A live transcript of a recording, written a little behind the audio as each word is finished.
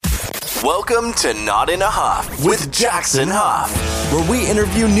Welcome to Not in a Huff with Jackson Huff, where we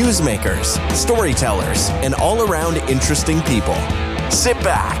interview newsmakers, storytellers, and all-around interesting people. Sit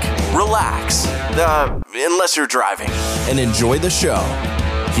back, relax, unless you're driving, and enjoy the show.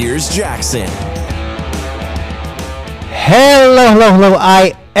 Here's Jackson. Hello.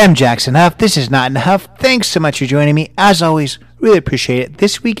 I am Jackson Huff. This is Not in a Huff. Thanks so much for joining me. As always, really appreciate it.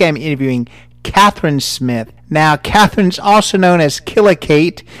 This week I'm interviewing Katherine Smith. Now, Katherine's also known as Killa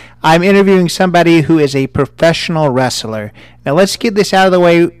Kate. I'm interviewing somebody who is a professional wrestler. Now, let's get this out of the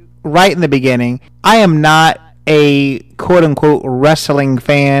way right in the beginning. I am not a quote-unquote wrestling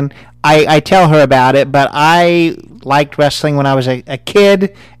fan. I tell her about it, but I liked wrestling when I was a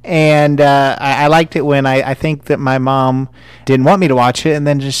kid, and I liked it when I think that my mom didn't want me to watch it, and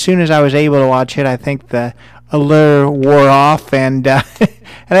then as soon as I was able to watch it, I think the allure wore off, and I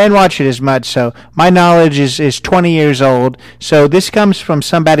didn't watch it as much. So my knowledge is 20 years old. So this comes from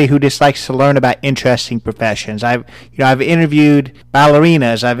somebody who just likes to learn about interesting professions. I've interviewed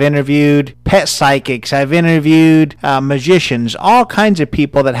ballerinas, I've interviewed pet psychics, I've interviewed magicians, all kinds of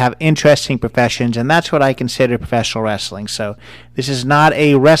people that have interesting professions, and that's what I consider professional wrestling. So this is not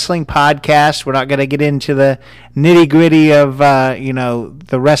a wrestling podcast. We're not going to get into the nitty gritty of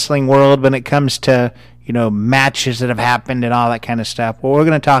the wrestling world when it comes to matches that have happened and all that kind of stuff. What we're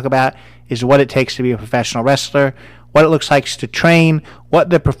going to talk about is what it takes to be a professional wrestler, what it looks like to train, what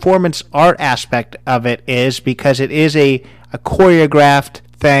the performance art aspect of it is, because it is a choreographed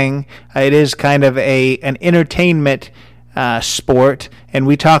thing. It is kind of an entertainment sport, and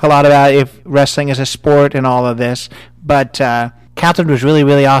we talk a lot about if wrestling is a sport and all of this, but Katherine was really,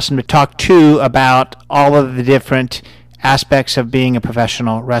 really awesome to talk to about all of the different aspects of being a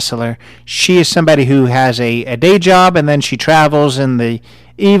professional wrestler. She is somebody who has a day job, and then she travels in the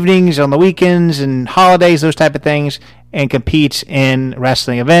evenings, on the weekends, and holidays, those type of things, and competes in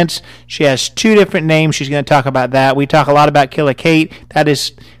wrestling events. She has two different names. She's going to talk about that. We talk a lot about Killa Kate. That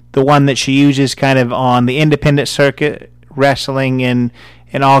is the one that she uses kind of on the independent circuit, wrestling in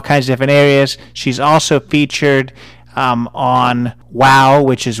all kinds of different areas. She's also featured on WOW,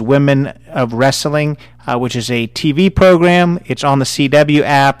 which is Women of Wrestling, which is a TV program. It's on the CW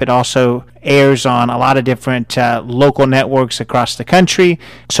app. It also airs on a lot of different local networks across the country.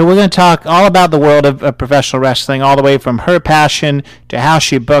 So we're going to talk all about the world of professional wrestling, all the way from her passion to how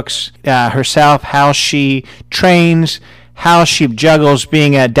she books herself, how she trains, how she juggles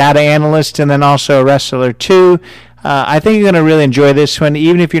being a data analyst and then also a wrestler too. I think you're going to really enjoy this one,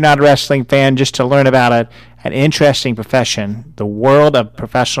 even if you're not a wrestling fan, just to learn about an interesting profession, the world of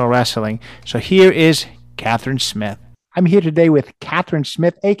professional wrestling. So here is Katherine Smith. I'm here today with Katherine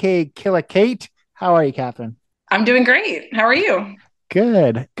Smith, a.k.a. Killa Kate. How are you, Katherine? I'm doing great. How are you?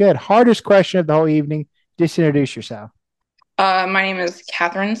 Good. Hardest question of the whole evening. Just introduce yourself. My name is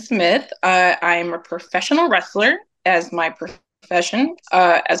Katherine Smith. I'm a professional wrestler as my profession,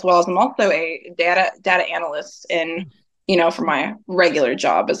 as well as I'm also a data analyst for my regular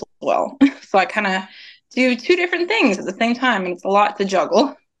job as well. So I kind of do two different things at the same time, and it's a lot to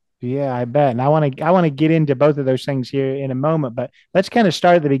juggle. Yeah, I bet. And I want to get into both of those things here in a moment, but let's kind of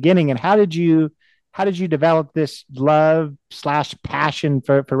start at the beginning. And how did you develop this love/passion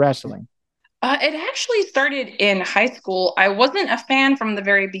for wrestling? It actually started in high school. I wasn't a fan from the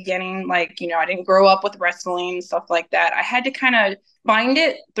very beginning. I didn't grow up with wrestling and stuff like that. I had to kind of find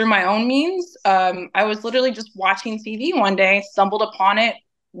it through my own means. I was literally just watching TV one day, stumbled upon it,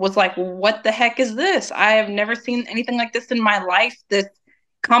 was like, what the heck is this? I have never seen anything like this in my life. This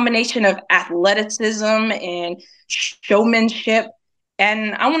combination of athleticism and showmanship.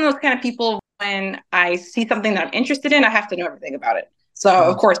 And I'm one of those kind of people, when I see something that I'm interested in, I have to know everything about it. So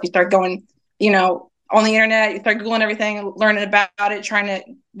of course you start going, on the internet, you start Googling everything, learning about it, trying to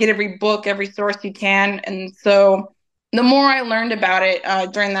get every book, every source you can. And so the more I learned about it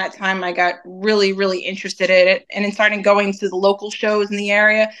during that time, I got really, really interested in it, and then started going to the local shows in the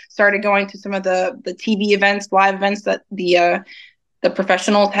area, started going to some of the TV events, live events that the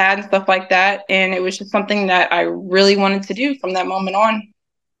professionals had and stuff like that. And it was just something that I really wanted to do from that moment on.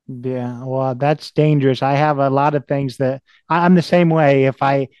 Yeah, well, that's dangerous. I have a lot of things that I'm the same way. If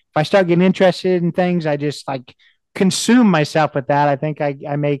I start getting interested in things, I just consume myself with that. I think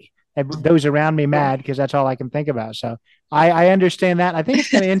I make those around me mad because that's all I can think about. So I understand that. I think it's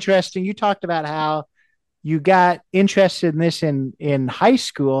kind of interesting. You talked about how you got interested in this in high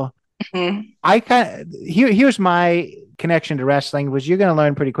school. Mm-hmm. Here's my connection to wrestling was you're going to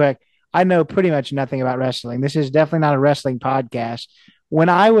learn pretty quick. I know pretty much nothing about wrestling. This is definitely not a wrestling podcast. When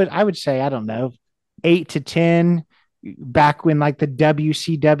I would say, I don't know, 8 to 10, back when the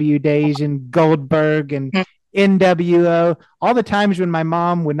WCW days and Goldberg and NWO, all the times when my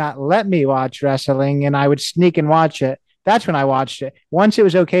mom would not let me watch wrestling and I would sneak and watch it. That's when I watched it. Once it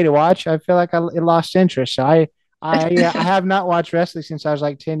was okay to watch, I feel like it lost interest. So I have not watched wrestling since I was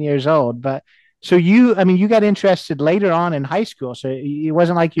like 10 years old. But so I mean, you got interested later on in high school. So it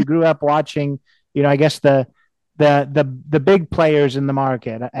wasn't like you grew up watching, I guess the big players in the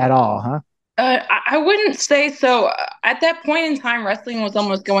market at all, huh? I wouldn't say so. At that point in time, wrestling was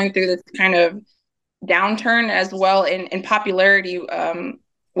almost going through this kind of downturn as well in popularity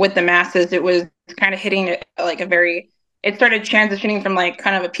with the masses. It was kind of hitting like it started transitioning from like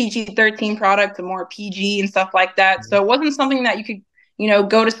kind of a PG-13 product to more PG and stuff like that. So it wasn't something that you could,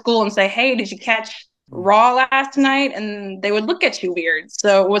 go to school and say, hey, did you catch Raw last night? And they would look at you weird.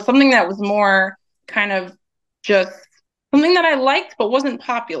 So it was something that was more kind of just something that I liked, but wasn't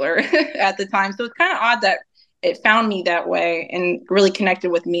popular at the time. So it's kind of odd that it found me that way and really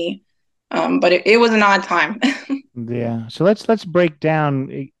connected with me. But it was an odd time. Yeah. So let's break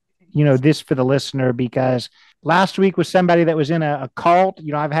down, this for the listener because last week was somebody that was in a cult.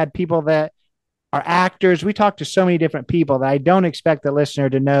 I've had people that are actors. We talk to so many different people that I don't expect the listener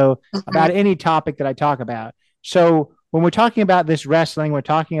to know about any topic that I talk about. So when we're talking about this wrestling, we're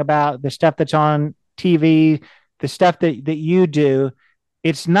talking about the stuff that's on TV, the stuff that you do.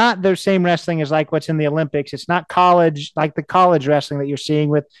 It's not the same wrestling as like what's in the Olympics. It's not college, like the college wrestling that you're seeing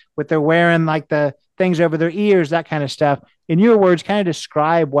with they're wearing like the things over their ears, that kind of stuff. In your words, kind of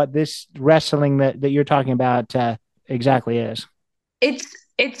describe what this wrestling that you're talking about exactly is. It's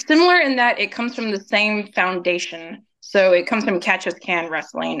it's similar in that it comes from the same foundation. So it comes from catch as can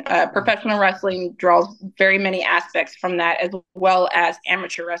wrestling. Professional wrestling draws very many aspects from that, as well as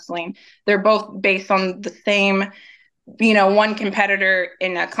amateur wrestling. They're both based on the same, one competitor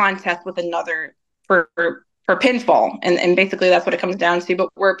in a contest with another for pinfall, and basically that's what it comes down to. But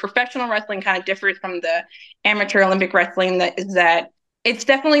where professional wrestling kind of differs from the amateur Olympic wrestling, that is that it's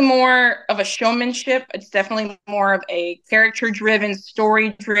definitely more of a showmanship. It's definitely more of a character driven,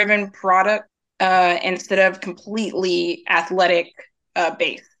 story driven product instead of completely athletic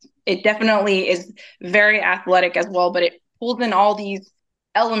based. It definitely is very athletic as well, but it pulls in all these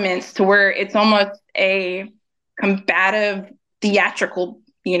elements to where it's almost a combative theatrical,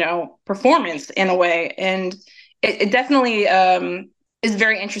 performance in a way. And it definitely is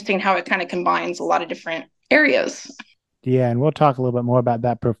very interesting how it kind of combines a lot of different areas. Yeah, and we'll talk a little bit more about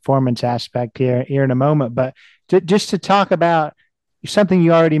that performance aspect here in a moment. But just to talk about something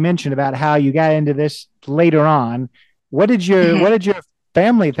you already mentioned about how you got into this later on, Mm-hmm. what did your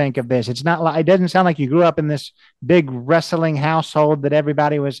family think of this? It's not like it doesn't sound like you grew up in this big wrestling household that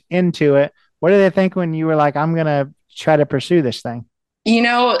everybody was into it. What did they think when you were like, I'm gonna try to pursue this thing?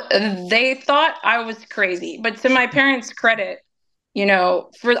 They thought I was crazy, but to my parents' credit,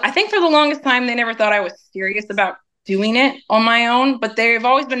 for I think for the longest time they never thought I was serious about doing it on my own, but they've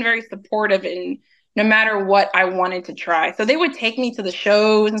always been very supportive in no matter what I wanted to try. So they would take me to the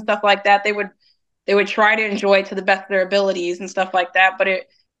shows and stuff like that. They would try to enjoy it to the best of their abilities and stuff like that, but it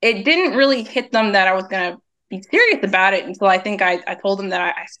didn't really hit them that I was going to be serious about it until I think I told them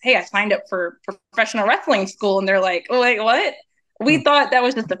that hey, I signed up for professional wrestling school, and they're like, oh, wait, what? We thought that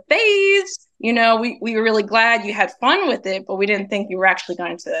was just a phase. We were really glad you had fun with it, but we didn't think you were actually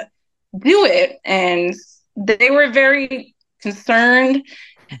going to do it. And they were very concerned,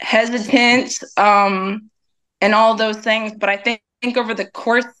 hesitant, and all those things. But I think over the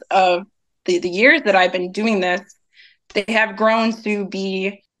course of the years that I've been doing this, they have grown to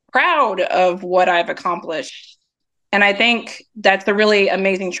be proud of what I've accomplished. And I think that's a really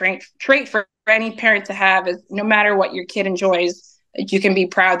amazing trait for any parent to have, is no matter what your kid enjoys, you can be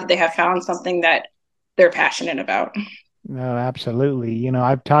proud that they have found something that they're passionate about. No, absolutely.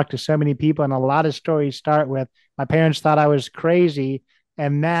 I've talked to so many people, and a lot of stories start with my parents thought I was crazy,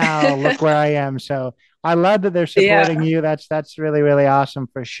 and now look where I am. So I love that they're supporting Yeah. you. That's really, really awesome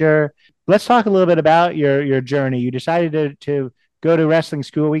for sure. Let's talk a little bit about your journey. You decided to go to wrestling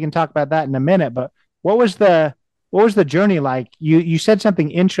school. We can talk about that in a minute, but what was the what was the journey like? You said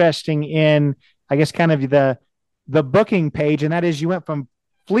something interesting in, I guess, kind of the booking page, and that is you went from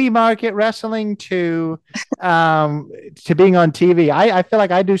flea market wrestling to being on TV. I feel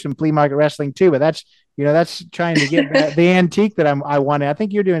like I do some flea market wrestling too, but that's trying to get the antique that I wanted. I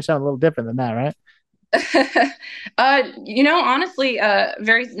think you're doing something a little different than that, right? Honestly,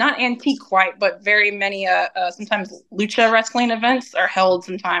 very not antique quite, but very many. Sometimes lucha wrestling events are held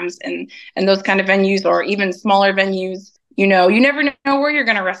sometimes in those kind of venues, or even smaller venues. You never know where you're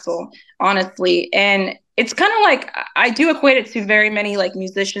gonna wrestle, honestly, and it's kind of like I do equate it to very many like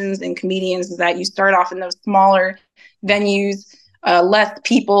musicians and comedians, that you start off in those smaller venues, less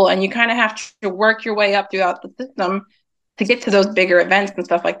people, and you kind of have to work your way up throughout the system to get to those bigger events and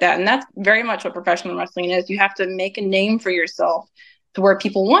stuff like that. And that's very much what professional wrestling is. You have to make a name for yourself to where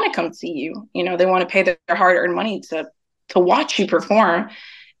people want to come see you. You know, they want to pay their hard-earned money to watch you perform.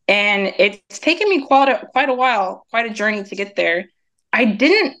 And it's taken me quite a while, quite a journey to get there. I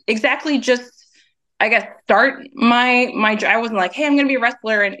didn't exactly just, I guess, start I wasn't like, hey, I'm going to be a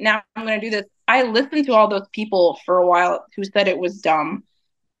wrestler and now I'm going to do this. I listened to all those people for a while who said it was dumb.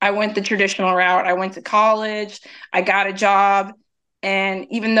 I went the traditional route. I went to college. I got a job. And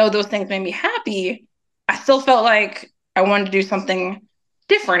even though those things made me happy, I still felt like I wanted to do something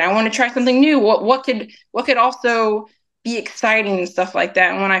different. I wanted to try something new. What could also be exciting and stuff like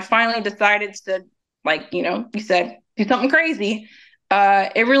that. And when I finally decided to, like, you said, do something crazy,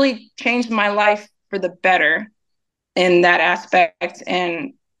 it really changed my life for the better in that aspect.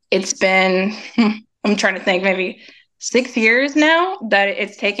 And it's been, I'm trying to think, maybe 6 years now that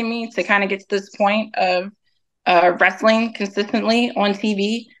it's taken me to kind of get to this point of wrestling consistently on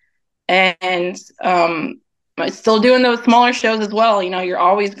TV. And still doing those smaller shows as well. You're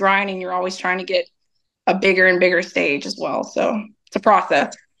always grinding. You're always trying to get a bigger and bigger stage as well. So it's a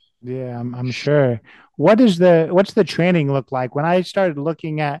process. Yeah, I'm sure. What's the training look like? When I started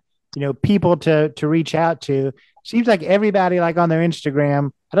looking at, people to reach out to, seems like everybody, like on their Instagram,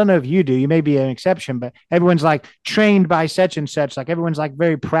 I don't know if you do, you may be an exception, but everyone's like trained by such and such. Like everyone's like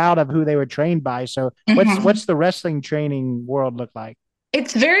very proud of who they were trained by. So what's the wrestling training world look like?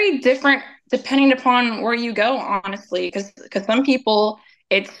 It's very different depending upon where you go, honestly, because some people,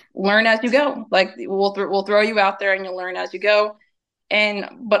 it's learn as you go. Like we'll throw you out there and you'll learn as you go.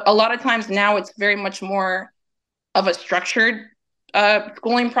 But a lot of times now it's very much more of a structured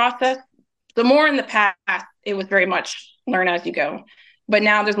schooling process. The more in the past, it was very much learn as you go. But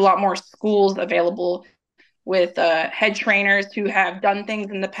now there's a lot more schools available with head trainers who have done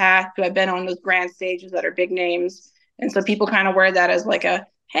things in the past, who have been on those grand stages that are big names. And so people kind of wear that as like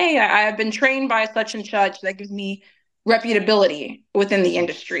hey, I've been trained by such and such. That gives me reputability within the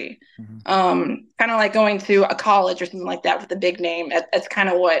industry. Kind of like going to a college or something like that with a big name. That's kind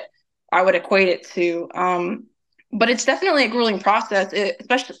of what I would equate it to. But it's definitely a grueling process,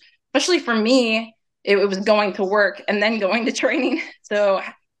 especially for me. It was going to work and then going to training. So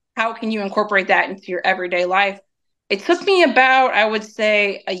how can you incorporate that into your everyday life? It took me about, I would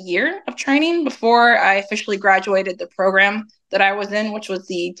say, a year of training before I officially graduated the program that I was in, which was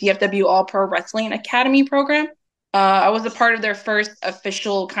the DFW All Pro Wrestling Academy program. I was a part of their first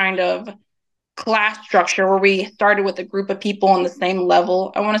official kind of class structure where we started with a group of people on the same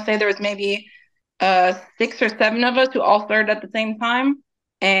level. I want to say there was maybe 6 or 7 of us who all started at the same time.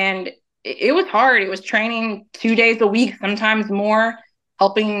 And it was hard. It was training 2 days a week, sometimes more,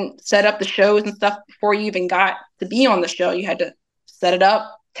 helping set up the shows and stuff before you even got to be on the show. You had to set it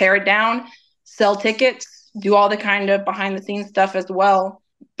up, tear it down, sell tickets, do all the kind of behind the scenes stuff as well.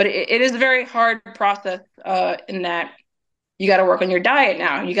 But it is a very hard process in that you got to work on your diet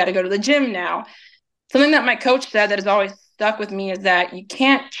now. You got to go to the gym now. Something that my coach said that has always stuck with me is that you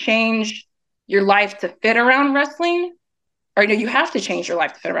can't change your life to fit around wrestling, or you have to change your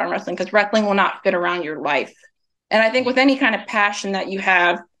life to fit around wrestling, because wrestling will not fit around your life. And I think with any kind of passion that you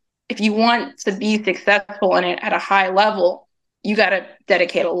have, if you want to be successful in it at a high level, you got to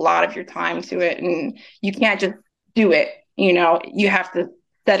dedicate a lot of your time to it. And you can't just do it. You have to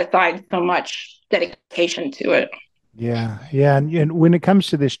set aside so much dedication to it. Yeah. Yeah. And when it comes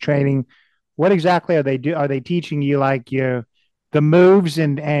to this training, what exactly are they teaching you, like the moves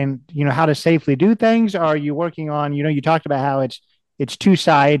and how to safely do things? Or are you working on, you talked about how it's two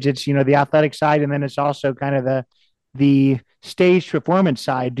sides. It's, the athletic side, and then it's also kind of the stage performance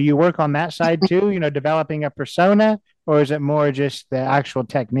side. Do you work on that side too, developing a persona, or is it more just the actual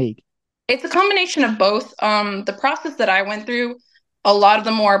technique? It's a combination of both. The process that I went through, a lot of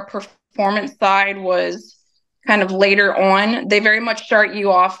the more performance side was kind of later on. They very much start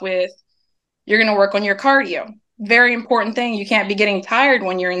you off with, you're going to work on your cardio. Very important thing. You can't be getting tired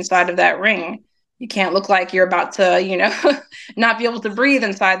when you're inside of that ring. You can't look like you're about to, not be able to breathe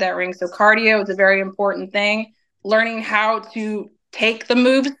inside that ring. So cardio is a very important thing. Learning how to take the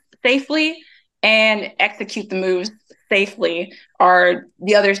moves safely and execute the moves safely are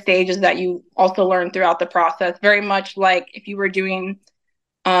the other stages that you also learn throughout the process. Very much like if you were doing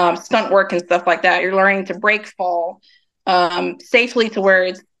stunt work and stuff like that, you're learning to break fall safely to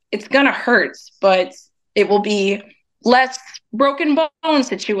where it's gonna hurt, but it will be less broken bone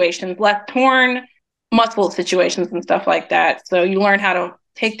situations, less torn muscle situations and stuff like that. So you learn how to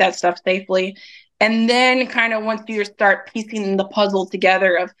take that stuff safely. And then kind of once you start piecing the puzzle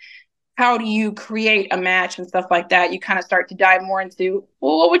together of how do you create a match and stuff like that, you kind of start to dive more into,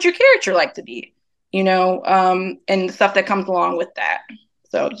 well, what would your character like to be, and the stuff that comes along with that.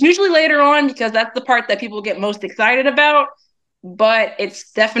 So usually later on, because that's the part that people get most excited about, but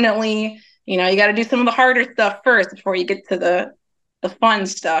it's definitely, you got to do some of the harder stuff first before you get to the fun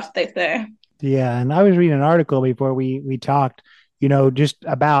stuff, they say. Yeah, and I was reading an article before we talked, just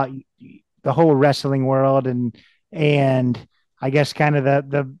about the whole wrestling world and I guess kind of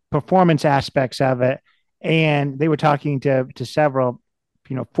the performance aspects of it. And they were talking to several,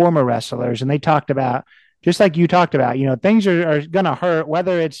 former wrestlers, and they talked about, just like you talked about, things are gonna hurt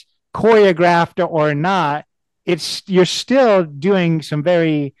whether it's choreographed or not. It's you're still doing some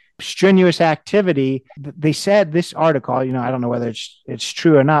very strenuous activity. They said this article, I don't know whether it's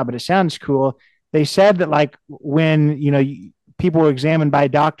true or not, but it sounds cool. They said that like when people were examined by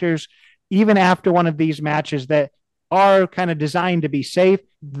doctors, even after one of these matches that are kind of designed to be safe,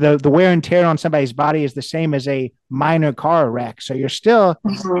 the wear and tear on somebody's body is the same as a minor car wreck. So you're still.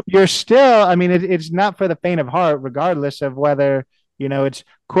 I mean, it's not for the faint of heart, regardless of whether it's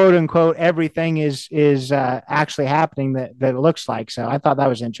quote unquote everything is actually happening that it looks like. So I thought that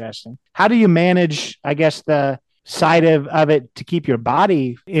was interesting. How do you manage, I guess, the side of it to keep your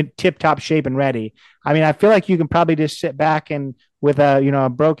body in tip top shape and ready? I mean, I feel like you can probably just sit back and with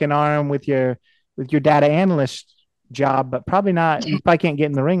a broken arm with your data analyst job, but probably not. You probably can't get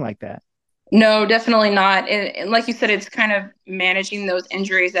in the ring like that. No, definitely not. And like you said, it's kind of managing those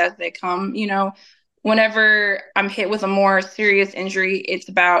injuries as they come. Whenever I'm hit with a more serious injury, it's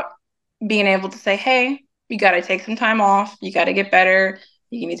about being able to say, hey, you got to take some time off. You got to get better.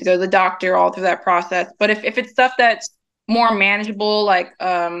 You need to go to the doctor all through that process. But if it's stuff that's more manageable, like,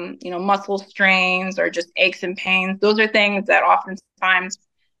 muscle strains or just aches and pains, those are things that oftentimes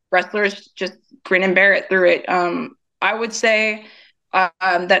wrestlers just grin and bear it through it. I would say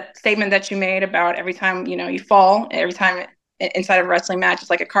that statement that you made about every time, you fall, every time inside of a wrestling match, it's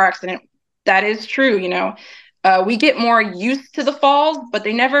like a car accident. That is true. We get more used to the falls, but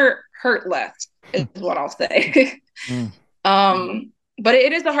they never hurt less, is what I'll say. Mm. But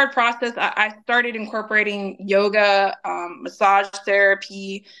it is a hard process. I started incorporating yoga, massage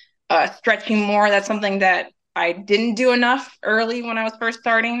therapy, stretching more. That's something that I didn't do enough early when I was first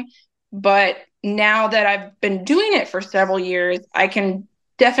starting. But now that I've been doing it for several years, I can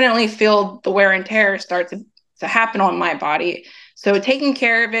definitely feel the wear and tear start to happen on my body. So taking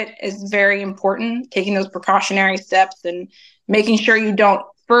care of it is very important, taking those precautionary steps and making sure you don't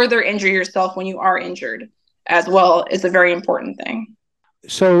further injure yourself when you are injured as well is a very important thing.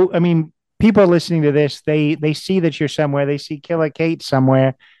 So, I mean, people listening to this, they see that you're somewhere, they see Killa Kate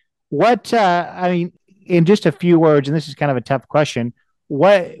somewhere. What, I mean, in just a few words, and this is kind of a tough question,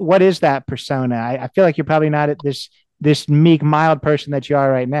 what is that persona? I feel like you're probably not at this meek, mild person that you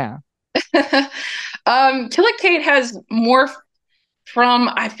are right now. Killa Kate has morphed from,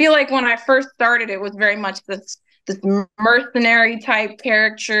 I feel like when I first started, it was very much this mercenary type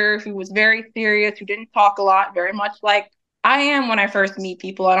character who was very serious, who didn't talk a lot, very much like I am when I first meet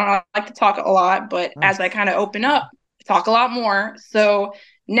people. I don't like to talk a lot, but as I kind of open up, I talk a lot more. So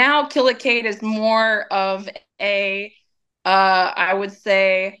now Killa Kate is more of a, I would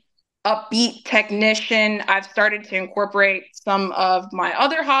say, upbeat technician. I've started to incorporate some of my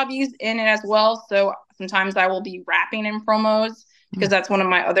other hobbies in it as well. So sometimes I will be rapping in promos because that's one of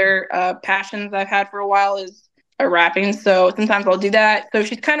my other passions I've had for a while is rapping. So sometimes I'll do that. So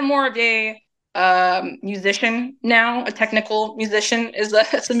she's kind of more of a musician now. A technical musician is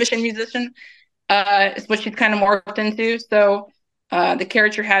a submission musician. Is what she's kind of morphed into. So the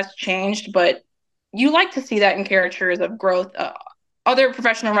character has changed, but you like to see that in characters of growth. Other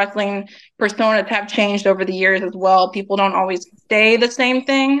professional wrestling personas have changed over the years as well. People don't always say the same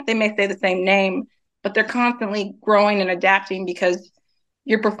thing. They may say the same name, but they're constantly growing and adapting because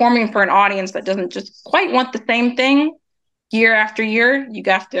you're performing for an audience that doesn't just quite want the same thing year after year. You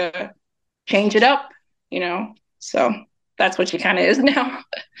have to change it up, So that's what she kind of is now.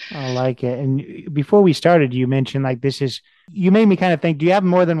 I like it. And before we started, you mentioned like you made me kind of think, do you have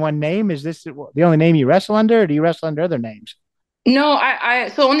more than one name? Is this the only name you wrestle under, or do you wrestle under other names? No,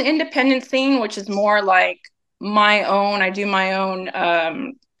 so on the independent scene, which is more like my own, I do my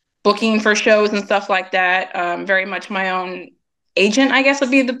own booking for shows and stuff like that. Very much my own agent, I guess would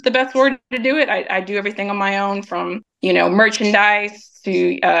be the best word to do it. I do everything on my own from, merchandise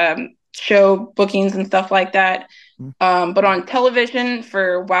to show bookings and stuff like that. But on television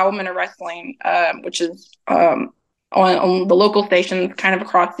for Wow Women of Wrestling, which is on the local stations kind of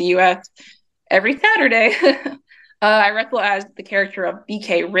across the US, every Saturday, I wrestle as the character of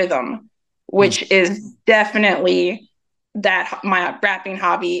BK Rhythm, which is definitely that my rapping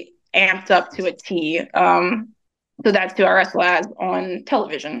hobby amped up to a T. So that's who I wrestle as on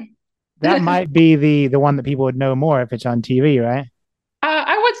television. That might be the one that people would know more if it's on TV, right?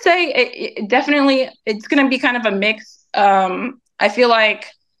 I would say it definitely it's going to be kind of a mix. I feel like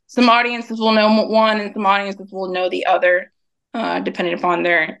some audiences will know one and some audiences will know the other, depending upon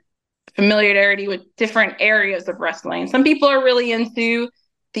their familiarity with different areas of wrestling. Some people are really into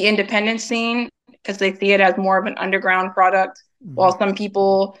the independent scene because they see it as more of an underground product, while some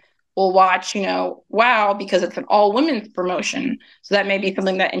people will watch, WoW because it's an all women's promotion. So that may be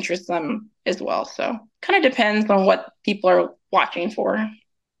something that interests them as well. So kind of depends on what people are watching for.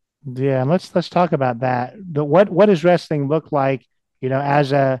 Yeah, and let's talk about that. What does wrestling look like,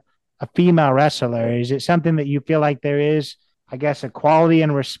 as a female wrestler? Is it something that you feel like there is, I guess, equality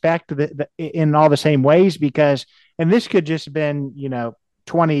and respect that in all the same ways? Because, and this could just have been,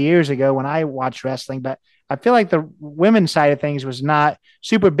 20 years ago when I watched wrestling, but I feel like the women's side of things was not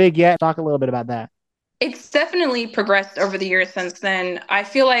super big yet. Talk a little bit about that. It's definitely progressed over the years since then. I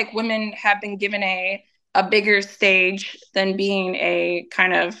feel like women have been given a bigger stage than being a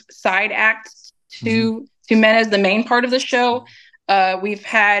kind of side act to men as the main part of the show. We've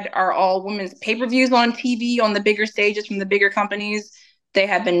had our all women's pay-per-views on TV on the bigger stages from the bigger companies. They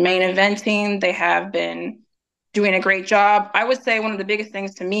have been main eventing. They have been doing a great job. I would say one of the biggest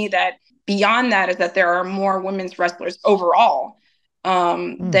things to me that beyond that is that there are more women's wrestlers overall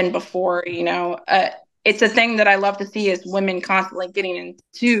than before. It's a thing that I love to see is women constantly getting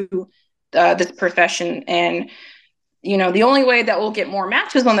into this profession. And, the only way that we'll get more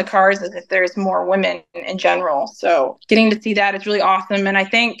matches on the cards is if there's more women in general. So getting to see that is really awesome. And I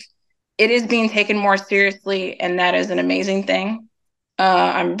think it is being taken more seriously. And that is an amazing thing.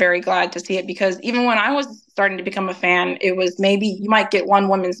 I'm very glad to see it because even when I was starting to become a fan, it was maybe you might get one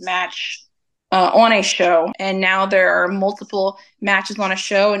women's match on a show. And now there are multiple matches on a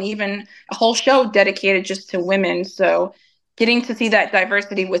show and even a whole show dedicated just to women. So getting to see that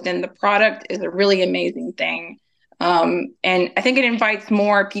diversity within the product is a really amazing thing. And I think it invites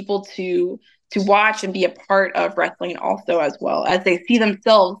more people to watch and be a part of wrestling also as well as they see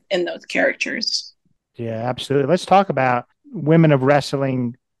themselves in those characters. Yeah, absolutely. Let's talk about Women of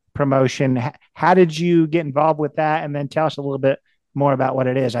Wrestling promotion. How did you get involved with that? And then tell us a little bit more about what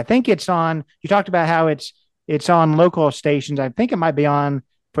it is. I think it's on, you talked about how it's on local stations. I think it might be on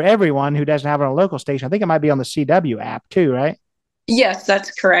for everyone who doesn't have it on a local station. I think it might be on the CW app too, right? Yes,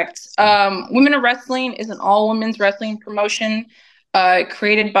 that's correct. Women of Wrestling is an all women's wrestling promotion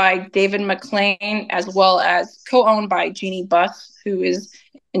created by David McLean, as well as co owned by Jeannie Buss, who is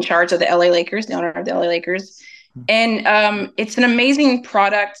in charge of the LA Lakers, the owner of the LA Lakers. And it's an amazing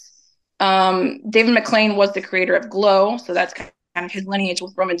product. David McLean was the creator of Glow, so that's kind of his lineage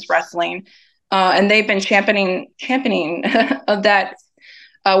with women's wrestling. And they've been championing of that.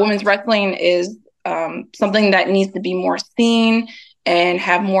 Women's wrestling is something that needs to be more seen and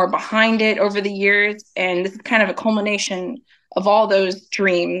have more behind it over the years. And this is kind of a culmination of all those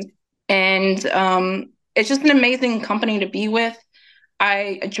dreams. And it's just an amazing company to be with.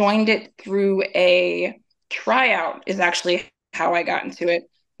 I joined it through a tryout is actually how I got into it.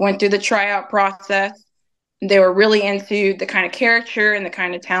 Went through the tryout process. They were really into the kind of character and the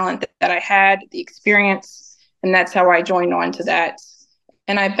kind of talent that I had, the experience, and that's how I joined on to that.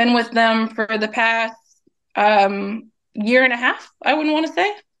 And I've been with them for the past year and a half, I wouldn't want to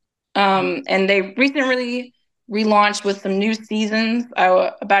say. And they recently relaunched with some new seasons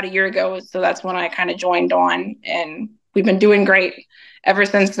about a year ago. So that's when I kind of joined on, and we've been doing great ever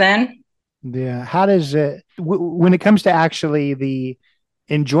since then. Yeah. How does it, when it comes to actually the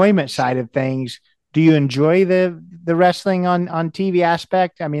enjoyment side of things, do you enjoy the wrestling on TV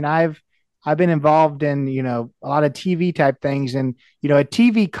aspect? I mean, I've been involved in, a lot of TV type things, and, a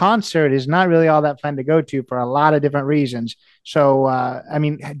TV concert is not really all that fun to go to for a lot of different reasons. So, I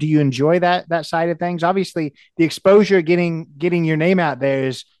mean, do you enjoy that side of things? Obviously the exposure, getting your name out there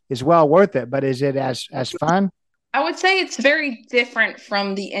is well worth it, but is it as fun? I would say it's very different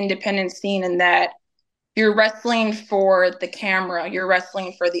from the independent scene in that you're wrestling for the camera, you're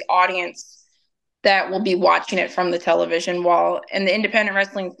wrestling for the audience that will be watching it from the television. While in the independent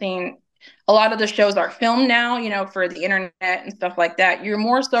wrestling scene, a lot of the shows are filmed now, for the internet and stuff like that. You're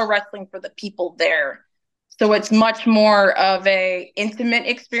more so wrestling for the people there. So it's much more of a intimate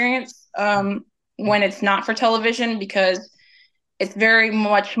experience when it's not for television, because it's very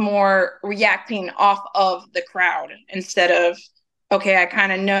much more reacting off of the crowd instead of, okay, I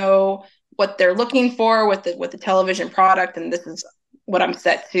kind of know what they're looking for with the television product, and this is what I'm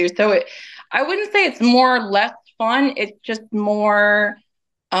set to. So I wouldn't say it's more or less fun. It's just more,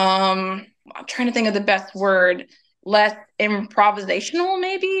 I'm trying to think of the best word. less improvisational,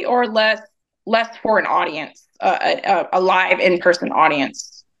 maybe, or less for an audience, a live in person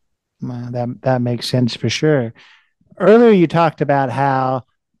audience. That makes sense for sure. Earlier, you talked about how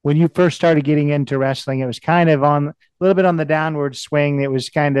when you first started getting into wrestling, it was kind of on a little bit on the downward swing. It was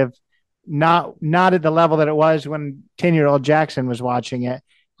kind of not at the level that it was when 10-year-old Jackson was watching it.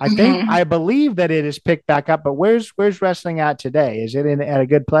 Mm-hmm. I believe that it has picked back up, but where's wrestling at today? Is it at a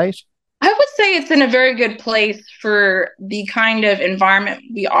good place? I would say it's in a very good place for the kind of environment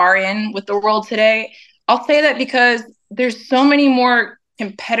we are in with the world today. I'll say that because there's so many more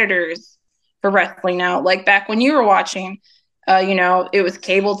competitors for wrestling now. Like back when you were watching, it was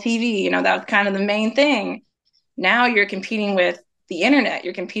cable TV, that was kind of the main thing. Now you're competing with the internet,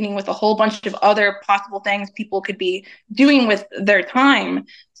 you're competing with a whole bunch of other possible things people could be doing with their time.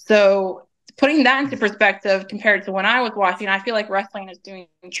 So putting that into perspective compared to when I was watching, I feel like wrestling is doing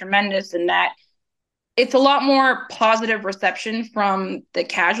tremendous in that it's a lot more positive reception from the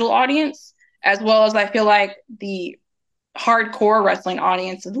casual audience, as well as I feel like the hardcore wrestling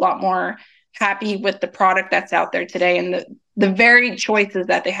audience is a lot more happy with the product that's out there today and the varied choices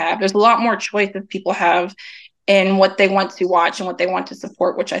that they have. There's a lot more choices people have in what they want to watch and what they want to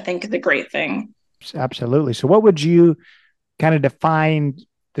support, which I think is a great thing. Absolutely. So, what would you kind of define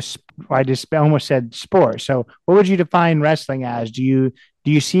the? I just almost said sport. So, what would you define wrestling as? Do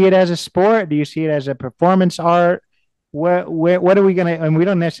you see it as a sport? Do you see it as a performance art? What are we gonna? And we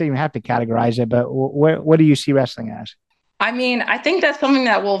don't necessarily even have to categorize it, but what do you see wrestling as? I mean, I think that's something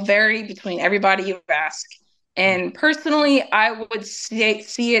that will vary between everybody you ask. And personally, I would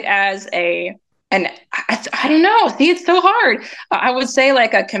see it as and I don't know, see, it's so hard. I would say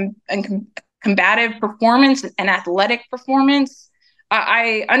like a combative performance, an athletic performance.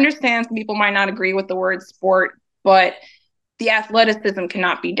 I understand some people might not agree with the word sport, but the athleticism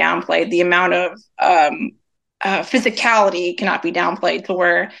cannot be downplayed. The amount of physicality cannot be downplayed to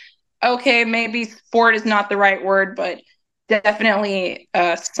where, okay, maybe sport is not the right word, but definitely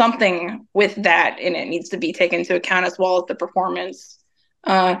something with that in it needs to be taken into account as well as the performance.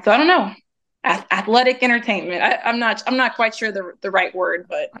 So I don't know. Athletic entertainment. I'm not quite sure the right word,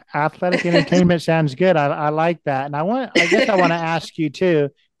 but Athletic entertainment sounds good. I like that, and I guess I want to ask you too.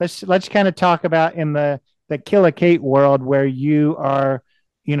 Let's kind of talk about in the Killa Kate world where you are,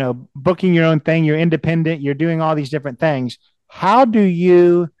 booking your own thing. You're independent. You're doing all these different things. How do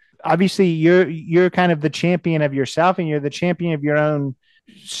you? Obviously, you're kind of the champion of yourself, and you're the champion of your own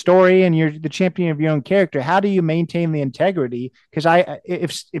story, and you're the champion of your own character. How do you maintain the integrity? Because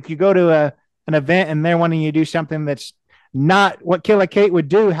if you go to an event and they're wanting you to do something that's not what Killa Kate would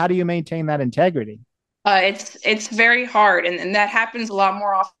do, how do you maintain that integrity? it's very hard, and that happens a lot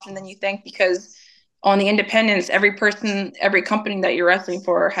more often than you think because on the independents, every person, every company that you're wrestling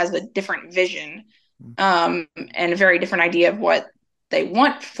for has a different vision and a very different idea of what they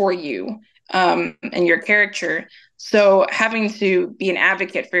want for you and your character. So having to be an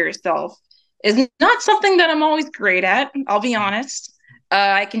advocate for yourself is not something that I'm always great at. I'll be honest.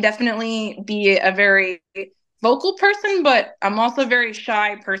 I can definitely be a very vocal person, but I'm also very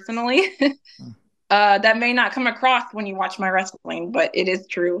shy personally. That may not come across when you watch my wrestling, but it is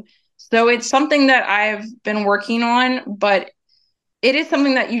true. So it's something that I've been working on, but it is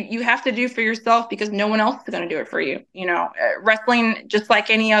something that you have to do for yourself because no one else is going to do it for you. Wrestling, just like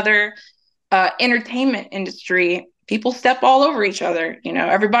any other entertainment industry, people step all over each other.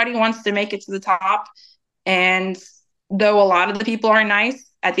 Everybody wants to make it to the top, and though a lot of the people are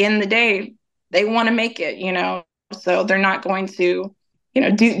nice, at the end of the day, they want to make it. So they're not going to,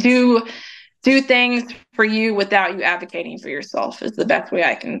 do things for you without you advocating for yourself. Is the best way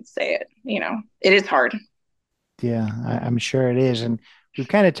I can say it. It is hard. Yeah, I'm sure it is. And we've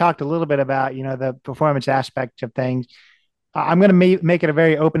kind of talked a little bit about, the performance aspect of things. I'm going to make it a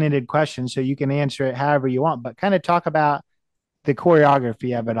very open-ended question so you can answer it however you want, but kind of talk about the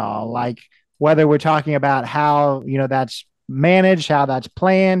choreography of it all, like whether we're talking about how, that's managed, how that's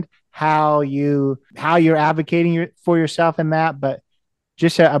planned, how you're advocating for yourself in that, but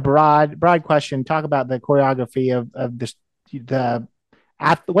just a broad question. Talk about the choreography of this,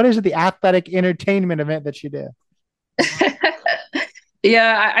 what is it? The athletic entertainment event that you do.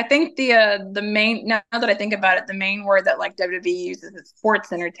 Yeah, I think the main, now that I think about it, the main word that like WWE uses is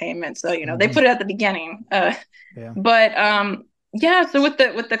sports entertainment. So they put it at the beginning. Yeah. But yeah, so with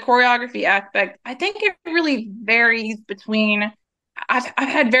the choreography aspect, I think it really varies between. I've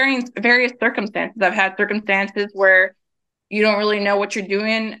had various circumstances. I've had circumstances where you don't really know what you're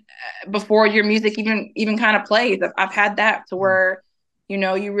doing before your music even kind of plays. I've had that to where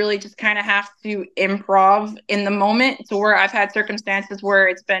you really just kind of have to improv in the moment, to where I've had circumstances where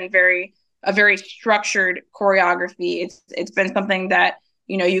it's been very a very structured choreography. It's been something that,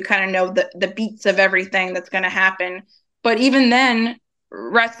 you kind of know the beats of everything that's going to happen. But even then,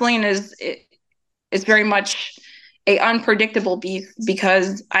 wrestling is very much a unpredictable beast,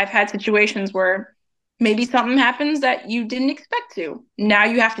 because I've had situations where maybe something happens that you didn't expect to. Now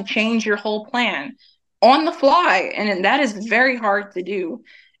you have to change your whole plan on the fly, and that is very hard to do.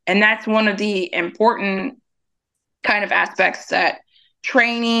 And that's one of the important kind of aspects that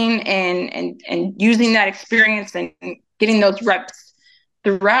training and using that experience and getting those reps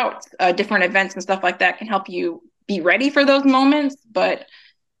throughout different events and stuff like that can help you be ready for those moments. But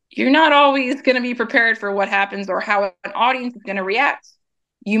you're not always going to be prepared for what happens or how an audience is going to react.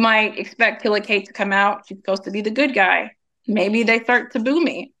 You might expect Killa Kate to come out. She's supposed to be the good guy. Maybe they start to boo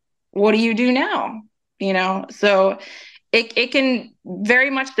me. What do you do now? So it can very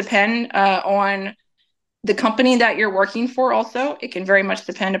much depend on the company that you're working for. Also, it can very much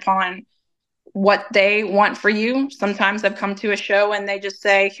depend upon what they want for you. Sometimes I've come to a show and they just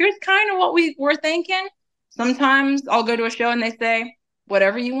say, here's kind of what we were thinking. Sometimes I'll go to a show and they say,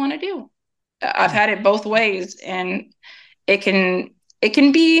 whatever you want to do. I've had it both ways, and it can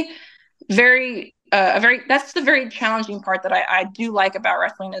be very that's the very challenging part that I do like about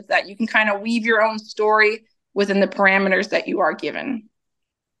wrestling, is that you can kind of weave your own story within the parameters that you are given.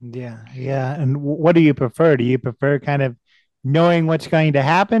 Yeah, yeah. And what do you prefer? Do you prefer kind of knowing what's going to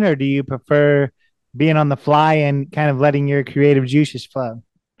happen, or do you prefer being on the fly and kind of letting your creative juices flow?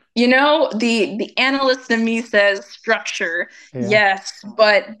 The analyst in me says structure, Yeah. yes,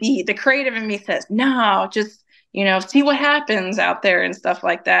 but the creative in me says no, just see what happens out there and stuff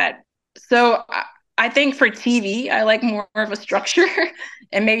like that. So I think for TV, I like more of a structure,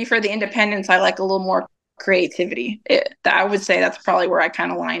 and maybe for the independents, I like a little more creativity. I would say that's probably where I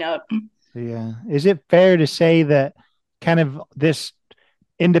kind of line up. Yeah. Is it fair to say that kind of this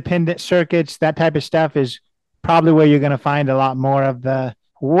independent circuits, that type of stuff is probably where you're going to find a lot more of the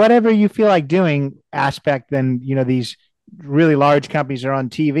whatever you feel like doing aspect than, these really large companies are on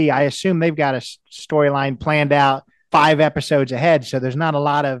TV. I assume they've got a storyline planned out 5 episodes ahead. So there's not a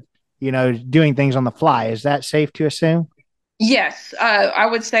lot of, doing things on the fly. Is that safe to assume? Yes, I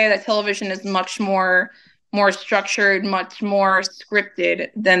would say that television is much more structured, much more scripted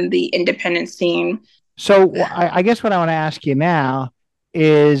than the independent scene. So I guess what I want to ask you now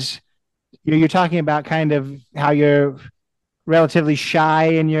is you're talking about kind of how you're relatively shy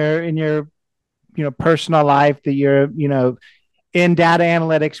in your personal life, that you're in data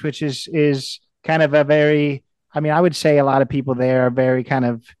analytics, which is kind of a very, I mean, I would say a lot of people there are very kind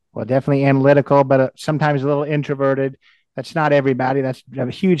of, well, definitely analytical, but sometimes a little introverted. That's not everybody. That's a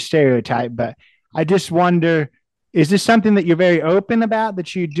huge stereotype. But I just wonder, is this something that you're very open about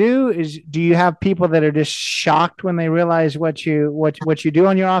that you do? Do you have people that are just shocked when they realize what you do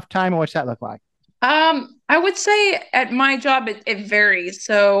on your off time, or what's that look like? I would say at my job it varies.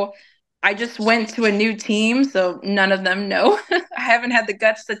 So I just went to a new team, so none of them know. I haven't had the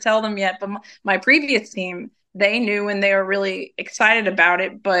guts to tell them yet, but my previous team, they knew and they were really excited about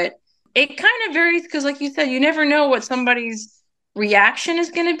it. But it kind of varies because, like you said, you never know what somebody's reaction is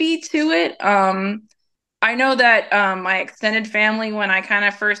going to be to it. I know that my extended family, when I kind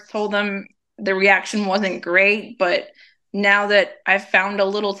of first told them, the reaction wasn't great, but now that I've found a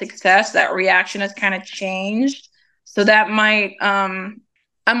little success, that reaction has kind of changed. So that might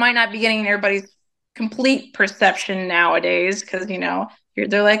I might not be getting everybody's complete perception nowadays, because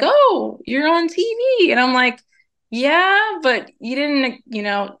they're like, "Oh, you're on TV," and I'm like, "Yeah, but you didn't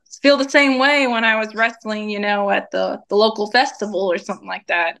feel the same way when I was wrestling, at the local festival or something like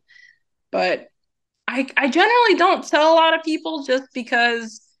that." But I generally don't tell a lot of people, just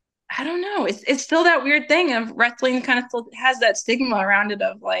because I don't know. It's still that weird thing of wrestling kind of still has that stigma around it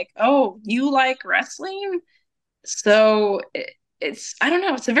of like, oh, you like wrestling? So it's I don't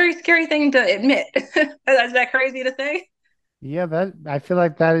know. It's a very scary thing to admit. Is that crazy to say? Yeah, that I feel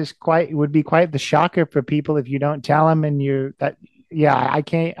like that is quite would be quite the shocker for people if you don't tell them and you're that. Yeah, I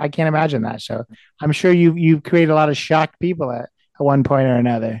can't imagine that. So I'm sure you've created a lot of shocked people at one point or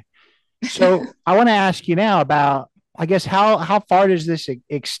another. So I want to ask you now about, I guess, how far does this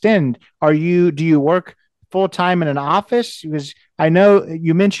extend? Do you work full time in an office? Because I know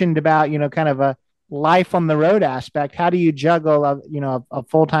you mentioned about, kind of a life on the road aspect. How do you juggle a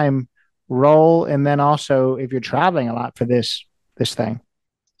full time role, and then also if you're traveling a lot for this thing?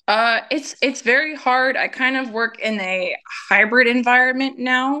 It's very hard. I kind of work in a hybrid environment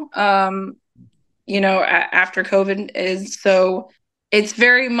now. After COVID is so it's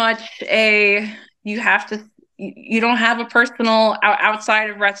very much a you have to you don't have a personal outside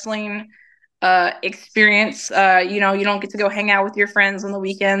of wrestling. experience. You know, you don't get to go hang out with your friends on the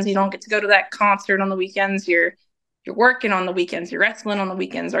weekends. You don't get to go to that concert on the weekends. You're working on the weekends. You're wrestling on the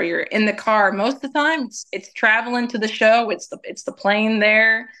weekends, or you're in the car. Most of the time, it's traveling to the show. It's the plane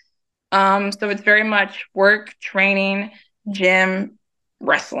there. So it's very much work, training, gym,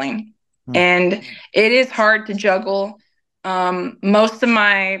 wrestling, and it is hard to juggle. Most of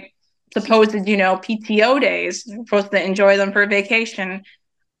my supposed, PTO days, I'm supposed to enjoy them for vacation,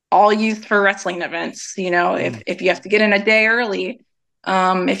 all used for wrestling events. If you have to get in a day early,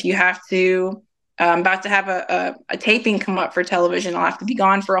 if you have to, about to have a taping come up for television, I'll have to be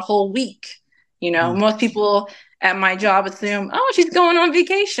gone for a whole week. Most people at my job assume, oh, she's going on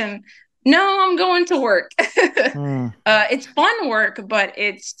vacation. No, I'm going to work. It's fun work, but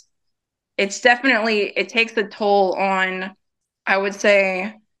it's definitely, it takes a toll on, I would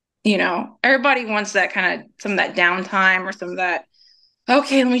say, everybody wants that kind of, some of that downtime or some of that,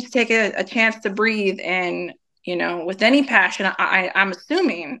 okay, let me just take a chance to breathe. And, with any passion, I'm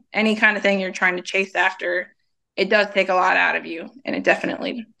assuming any kind of thing you're trying to chase after, it does take a lot out of you. And it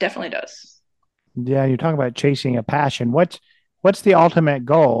definitely does. Yeah, you're talking about chasing a passion. What's the ultimate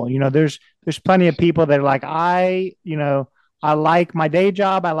goal? There's plenty of people that are like, I like my day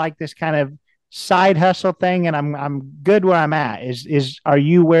job. I like this kind of side hustle thing, and I'm good where I'm at. Are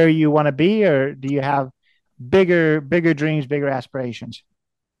you where you want to be, or do you have bigger dreams, bigger aspirations?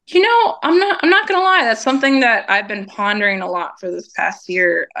 I'm not gonna lie. That's something that I've been pondering a lot for this past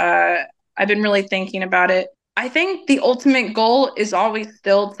year. I've been really thinking about it. I think the ultimate goal is always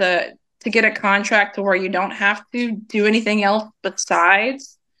still to get a contract to where you don't have to do anything else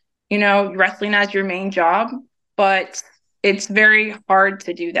besides, wrestling as your main job. But it's very hard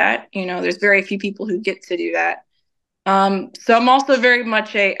to do that. There's very few people who get to do that. So I'm also very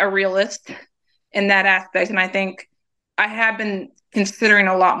much a realist in that aspect. And I think I have been considering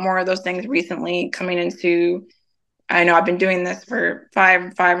a lot more of those things recently coming into, I know I've been doing this for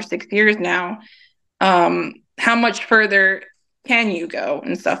five or 6 years now. How much further can you go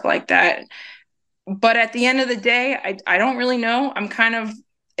and stuff like that? But at the end of the day, I don't really know. I'm kind of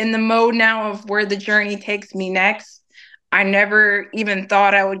in the mode now of where the journey takes me next. I never even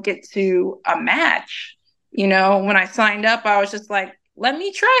thought I would get to a match. When I signed up, I was just like, let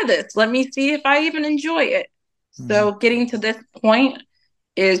me try this. Let me see if I even enjoy it. So getting to this point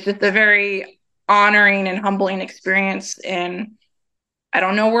is just a very honoring and humbling experience. And I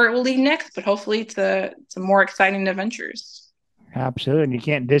don't know where it will lead next, but hopefully to more exciting adventures. Absolutely. And you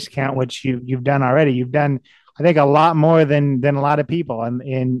can't discount what you've done already. You've done, I think, a lot more than a lot of people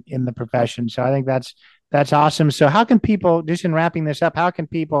in the profession. So I think that's awesome. So how can people, just in wrapping this up, how can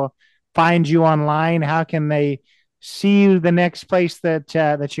people find you online? How can they see you the next place that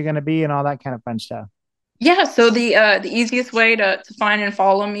you're going to be, and all that kind of fun stuff? Yeah, so the easiest way to find and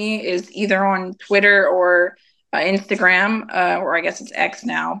follow me is either on Twitter or Instagram, or I guess it's X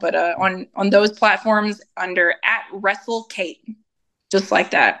now, but on those platforms under @WrestleKate, just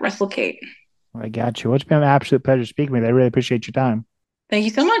like that, WrestleKate. I got you. Well, it's been an absolute pleasure speaking with you. I really appreciate your time. Thank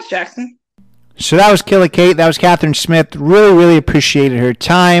you so much, Jackson. So that was Killa Kate. That was Katherine Smith. Really, really appreciated her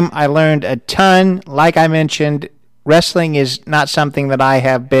time. I learned a ton. Like I mentioned, wrestling is not something that I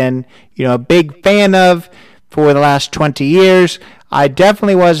have been, a big fan of for the last 20 years. I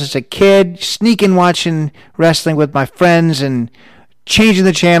definitely was as a kid, sneaking watching wrestling with my friends and changing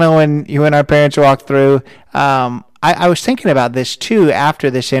the channel when our parents walked through. I was thinking about this too after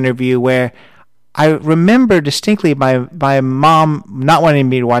this interview, where I remember distinctly my mom not wanting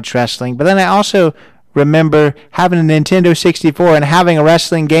me to watch wrestling, but then I also remember having a Nintendo 64 and having a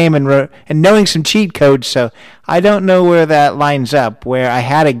wrestling game and knowing some cheat codes. So I don't know where that lines up, where I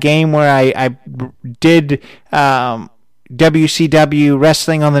had a game where I did WCW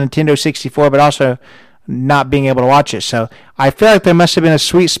wrestling on the Nintendo 64, but also not being able to watch it. So I feel like there must have been a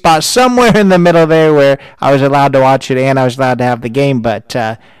sweet spot somewhere in the middle there where I was allowed to watch it and I was allowed to have the game. But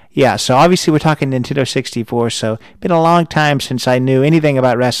yeah, so obviously we're talking Nintendo 64, so it's been a long time since I knew anything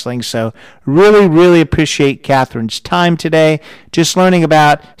about wrestling, so really, really appreciate Katherine's time today, just learning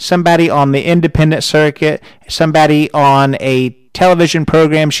about somebody on the independent circuit, somebody on a television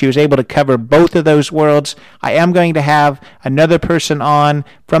program. She was able to cover both of those worlds. I am going to have another person on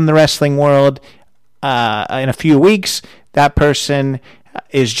from the wrestling world in a few weeks. That person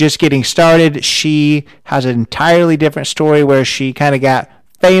is just getting started. She has an entirely different story where she kind of got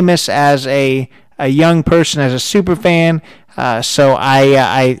famous as a young person, as a super fan. So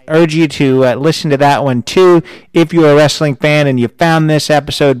I urge you to listen to that one too. If you're a wrestling fan and you found this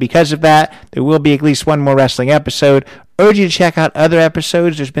episode because of that, there will be at least one more wrestling episode. Urge you to check out other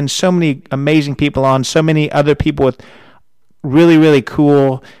episodes. There's been so many amazing people on, so many other people with really, really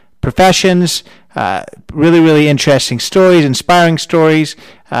cool professions. Really, really interesting stories, inspiring stories,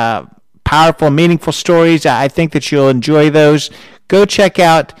 powerful, meaningful stories. I think that you'll enjoy those. Go check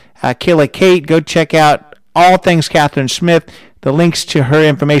out Killa Kate. Go check out all things Katherine Smith. The links to her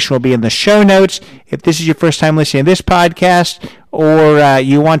information will be in the show notes. If this is your first time listening to this podcast, or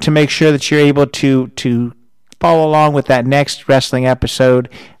you want to make sure that you're able to follow along with that next wrestling episode,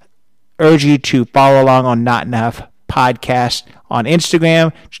 urge you to follow along on Not Enough Podcast on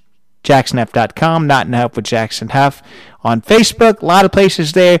Instagram, jacksonhuff.com, Not Enough with Jackson Huff. On Facebook, a lot of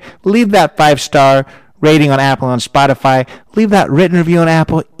places there. Leave that 5-star rating on Apple and Spotify. Leave that written review on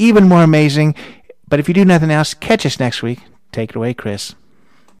Apple, even more amazing. But if you do nothing else, catch us next week. Take it away, Chris.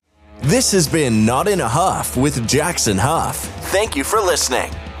 This has been Not in a Huff with Jackson Huff. Thank you for listening.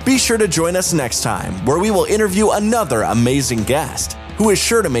 Be sure to join us next time, where we will interview another amazing guest who is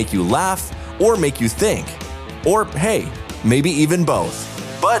sure to make you laugh or make you think. Or, hey, maybe even both.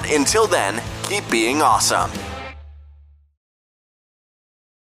 But until then, keep being awesome.